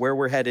nervous of where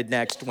we're headed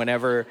next,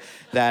 whenever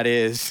that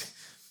is.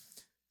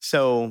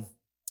 So,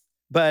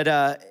 but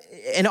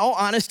in all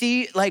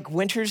honesty,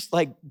 winters,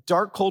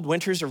 dark, cold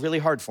winters are really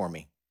hard for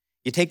me.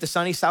 You take the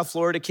sunny South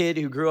Florida kid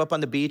who grew up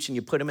on the beach and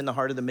you put him in the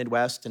heart of the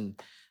Midwest, and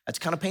that's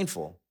kind of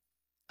painful.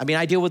 I mean,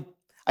 I deal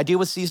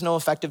with seasonal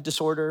affective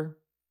disorder,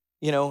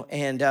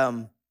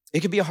 and it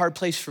could be a hard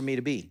place for me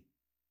to be.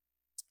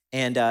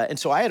 And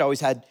so I had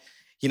always had,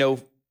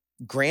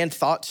 grand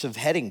thoughts of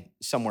heading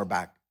somewhere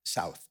back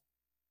south.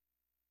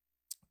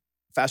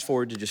 Fast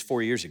forward to just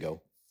 4 years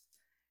ago.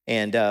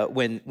 And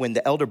when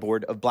the elder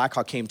board of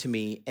Blackhawk came to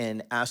me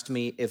and asked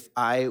me if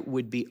I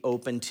would be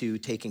open to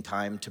taking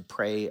time to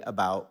pray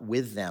about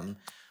with them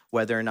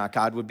whether or not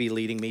God would be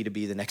leading me to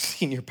be the next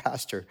senior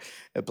pastor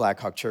at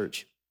Blackhawk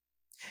Church.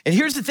 And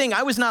here's the thing,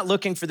 I was not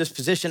looking for this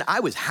position.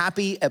 I was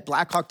happy at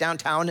Blackhawk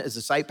downtown as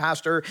a site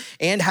pastor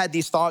and had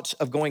these thoughts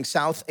of going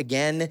south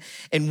again.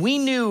 And we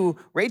knew,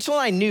 Rachel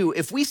and I knew,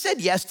 if we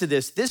said yes to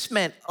this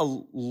meant a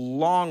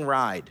long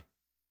ride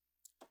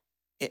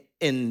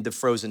in the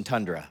frozen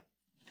tundra.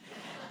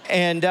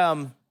 And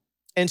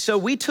so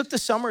we took the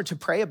summer to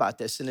pray about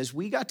this. And as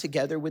we got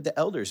together with the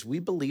elders, we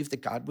believed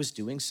that God was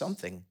doing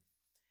something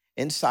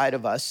inside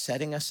of us,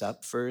 setting us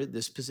up for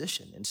this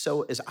position. And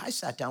so as I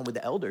sat down with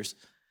the elders,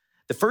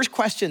 the first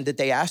question that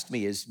they asked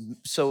me is,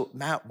 so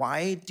Matt,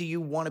 why do you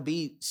want to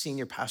be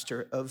senior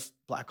pastor of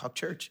Blackhawk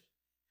Church?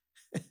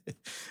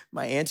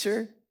 My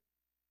answer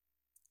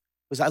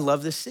was, I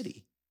love this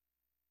city.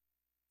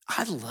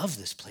 I love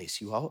this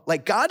place, you all.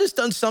 God has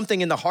done something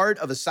in the heart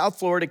of a South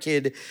Florida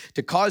kid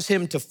to cause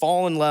him to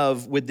fall in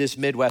love with this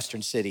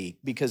Midwestern city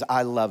because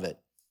I love it.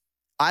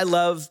 I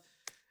love,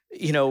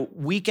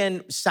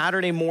 weekend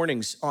Saturday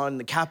mornings on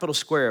the Capitol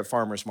Square at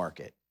Farmers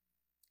Market.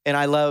 And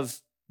I love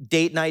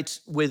date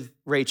nights with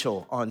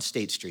Rachel on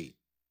State Street.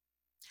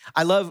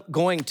 I love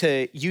going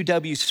to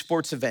UW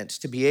sports events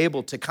to be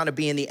able to kind of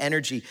be in the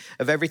energy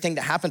of everything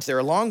that happens there,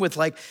 along with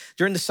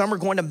during the summer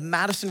going to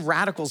Madison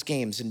Radicals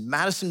games and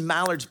Madison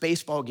Mallards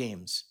baseball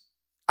games.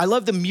 I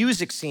love the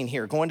music scene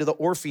here, going to the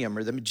Orpheum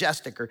or the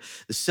Majestic or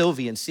the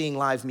Sylvia and seeing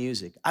live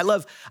music. I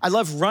love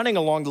running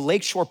along the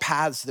lakeshore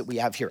paths that we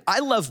have here. I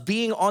love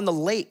being on the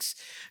lakes,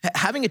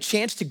 having a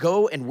chance to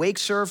go and wake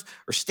surf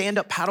or stand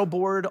up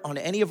paddleboard on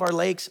any of our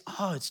lakes.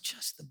 Oh, it's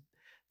just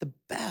the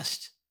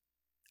best.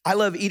 I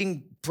love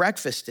eating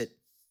breakfast at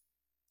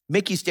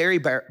Mickey's Dairy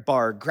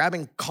Bar,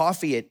 grabbing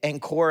coffee at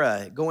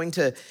Ancora, going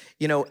to,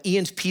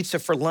 Ian's Pizza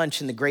for lunch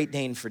and the Great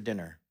Dane for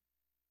dinner.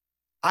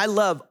 I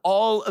love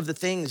all of the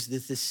things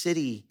that the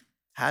city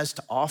has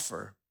to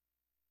offer.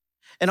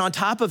 And on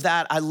top of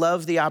that, I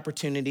love the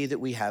opportunity that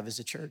we have as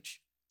a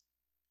church.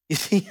 You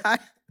see,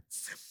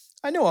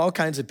 I know all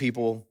kinds of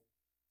people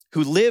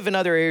who live in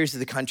other areas of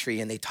the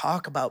country, and they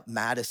talk about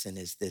Madison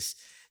as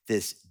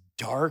this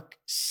dark,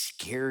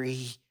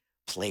 scary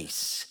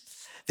place,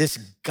 this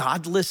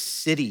godless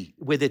city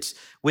with its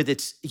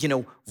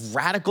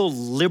radical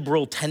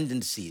liberal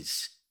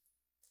tendencies.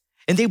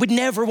 And they would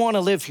never want to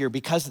live here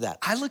because of that.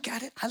 I look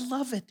at it, I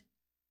love it.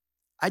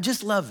 I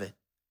just love it.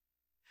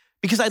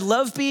 Because I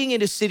love being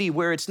in a city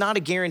where it's not a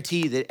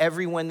guarantee that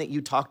everyone that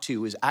you talk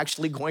to is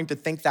actually going to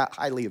think that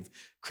highly of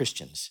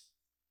Christians.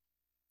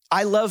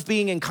 I love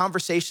being in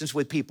conversations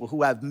with people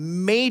who have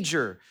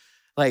major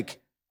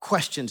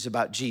questions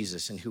about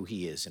Jesus and who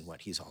he is and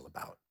what he's all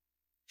about.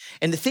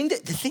 And the thing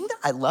that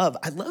I love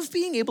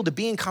being able to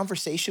be in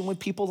conversation with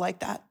people like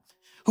that,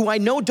 who I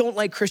know don't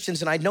like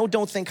Christians and I know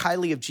don't think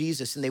highly of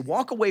Jesus, and they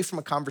walk away from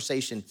a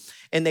conversation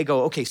and they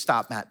go, okay,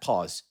 stop, Matt,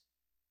 pause.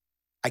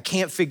 I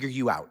can't figure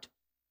you out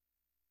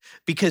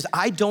because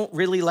I don't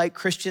really like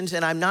Christians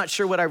and I'm not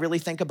sure what I really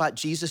think about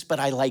Jesus, but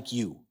I like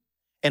you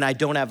and I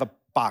don't have a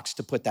box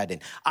to put that in.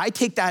 I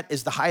take that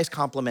as the highest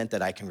compliment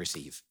that I can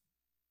receive.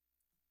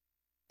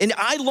 And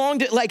I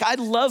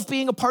love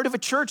being a part of a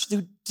church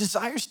that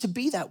desires to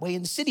be that way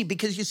in the city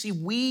because you see,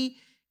 we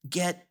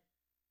get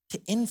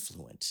to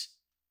influence.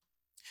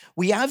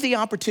 We have the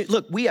opportunity.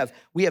 Look, we have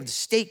the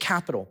state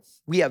capitol.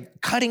 We have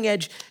cutting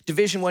edge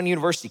Division I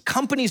university,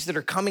 companies that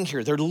are coming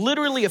here. They're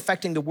literally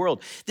affecting the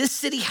world. This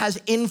city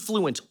has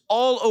influence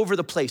all over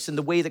the place in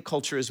the way that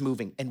culture is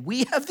moving. And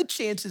we have the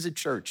chance as a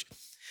church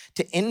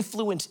to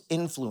influence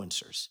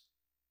influencers,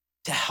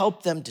 to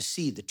help them to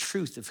see the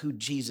truth of who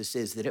Jesus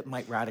is, that it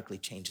might radically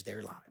change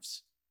their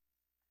lives.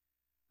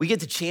 We get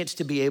the chance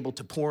to be able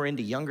to pour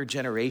into younger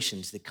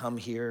generations that come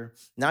here,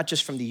 not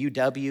just from the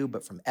UW,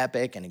 but from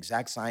Epic and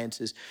Exact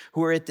Sciences,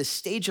 who are at this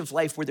stage of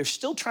life where they're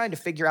still trying to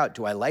figure out,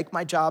 do I like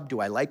my job?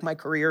 Do I like my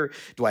career?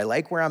 Do I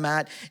like where I'm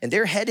at? And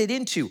they're headed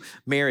into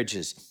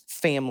marriages,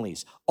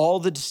 families, all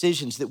the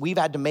decisions that we've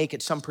had to make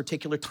at some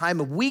particular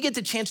time. And we get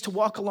the chance to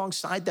walk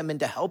alongside them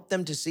and to help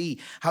them to see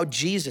how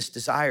Jesus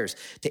desires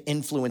to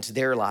influence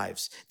their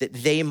lives, that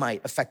they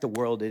might affect the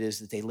world it is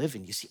that they live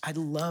in. You see, I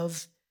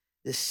love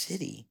this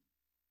city.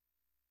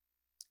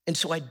 And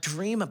so I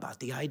dream about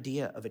the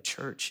idea of a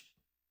church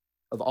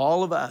of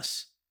all of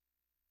us,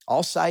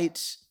 all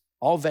sites,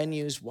 all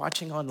venues,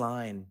 watching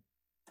online.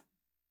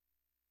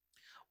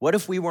 What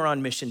if we were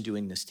on mission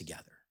doing this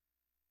together?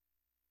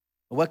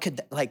 What could,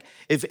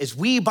 if as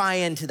we buy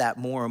into that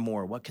more and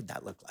more, what could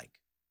that look like?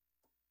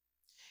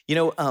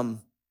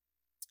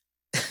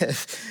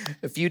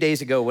 A few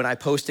days ago when I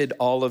posted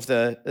all of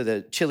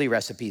the chili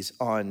recipes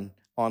online,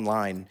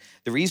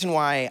 the reason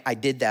why I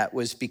did that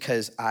was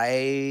because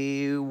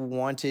I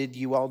wanted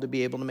you all to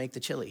be able to make the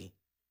chili.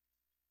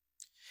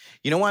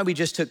 You know why we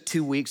just took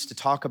 2 weeks to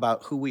talk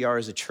about who we are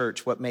as a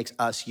church, what makes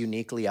us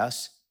uniquely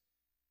us?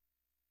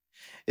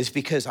 Is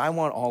because I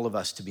want all of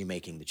us to be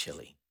making the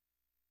chili.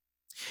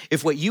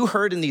 If what you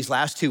heard in these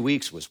last 2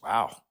 weeks was,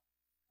 wow,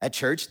 at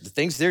church, the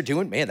things they're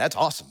doing, man, that's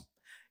awesome.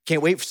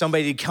 Can't wait for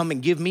somebody to come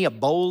and give me a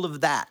bowl of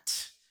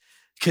that.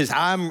 Because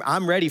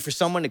I'm ready for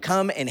someone to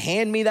come and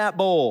hand me that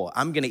bowl.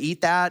 I'm gonna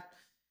eat that.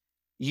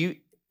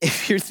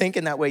 If you're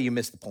thinking that way, you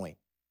miss the point.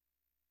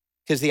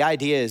 Because the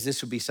idea is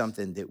this would be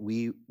something that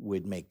we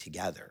would make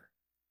together.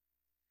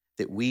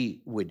 That we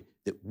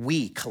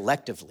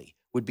collectively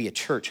would be a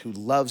church who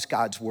loves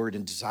God's word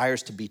and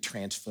desires to be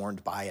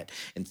transformed by it.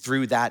 And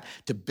through that,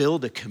 to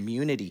build a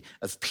community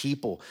of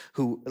people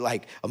who,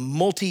 a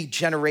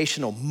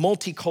multi-generational,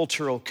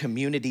 multicultural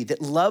community that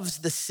loves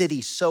the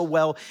city so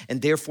well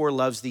and therefore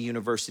loves the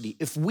university.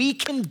 If we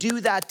can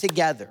do that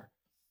together,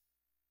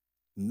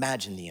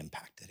 imagine the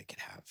impact that it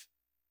could have.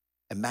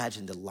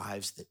 Imagine the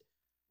lives that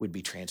would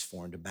be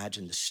transformed.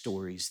 Imagine the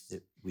stories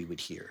that we would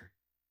hear.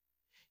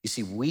 You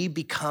see, we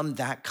become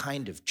that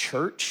kind of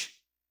church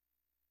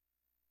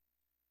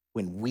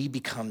when we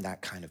become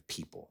that kind of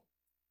people.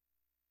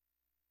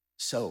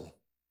 So,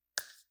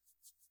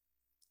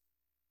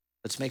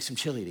 let's make some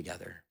chili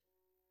together.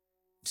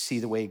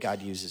 See the way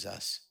God uses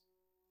us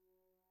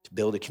to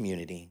build a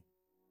community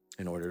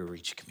in order to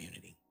reach a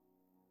community.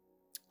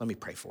 Let me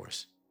pray for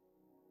us.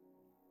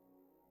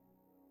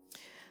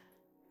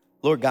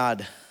 Lord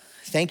God,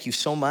 thank you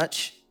so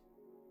much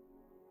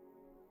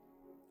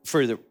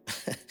for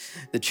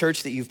the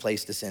church that you've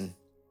placed us in.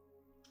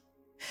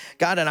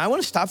 God, and I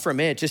want to stop for a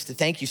minute just to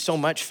thank you so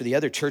much for the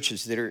other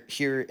churches that are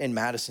here in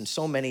Madison,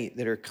 so many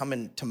that are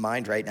coming to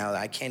mind right now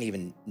that I can't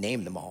even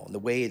name them all, and the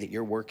way that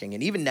you're working.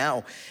 And even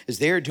now, as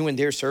they're doing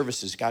their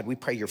services, God, we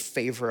pray your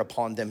favor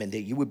upon them and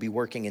that you would be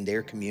working in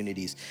their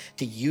communities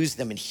to use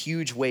them in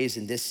huge ways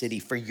in this city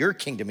for your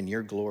kingdom and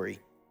your glory.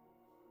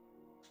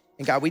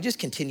 And God, we just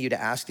continue to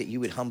ask that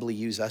you would humbly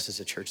use us as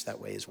a church that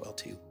way as well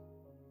too.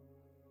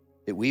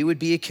 That we would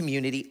be a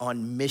community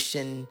on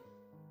mission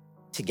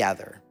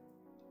together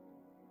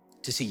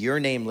to see your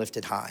name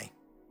lifted high.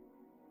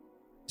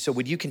 So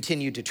would you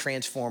continue to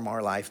transform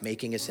our life,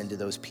 making us into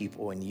those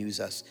people and use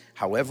us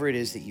however it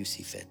is that you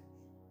see fit.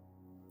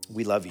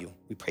 We love you.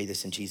 We pray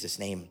this in Jesus'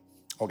 name.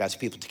 All God's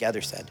people together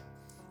said,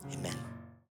 amen.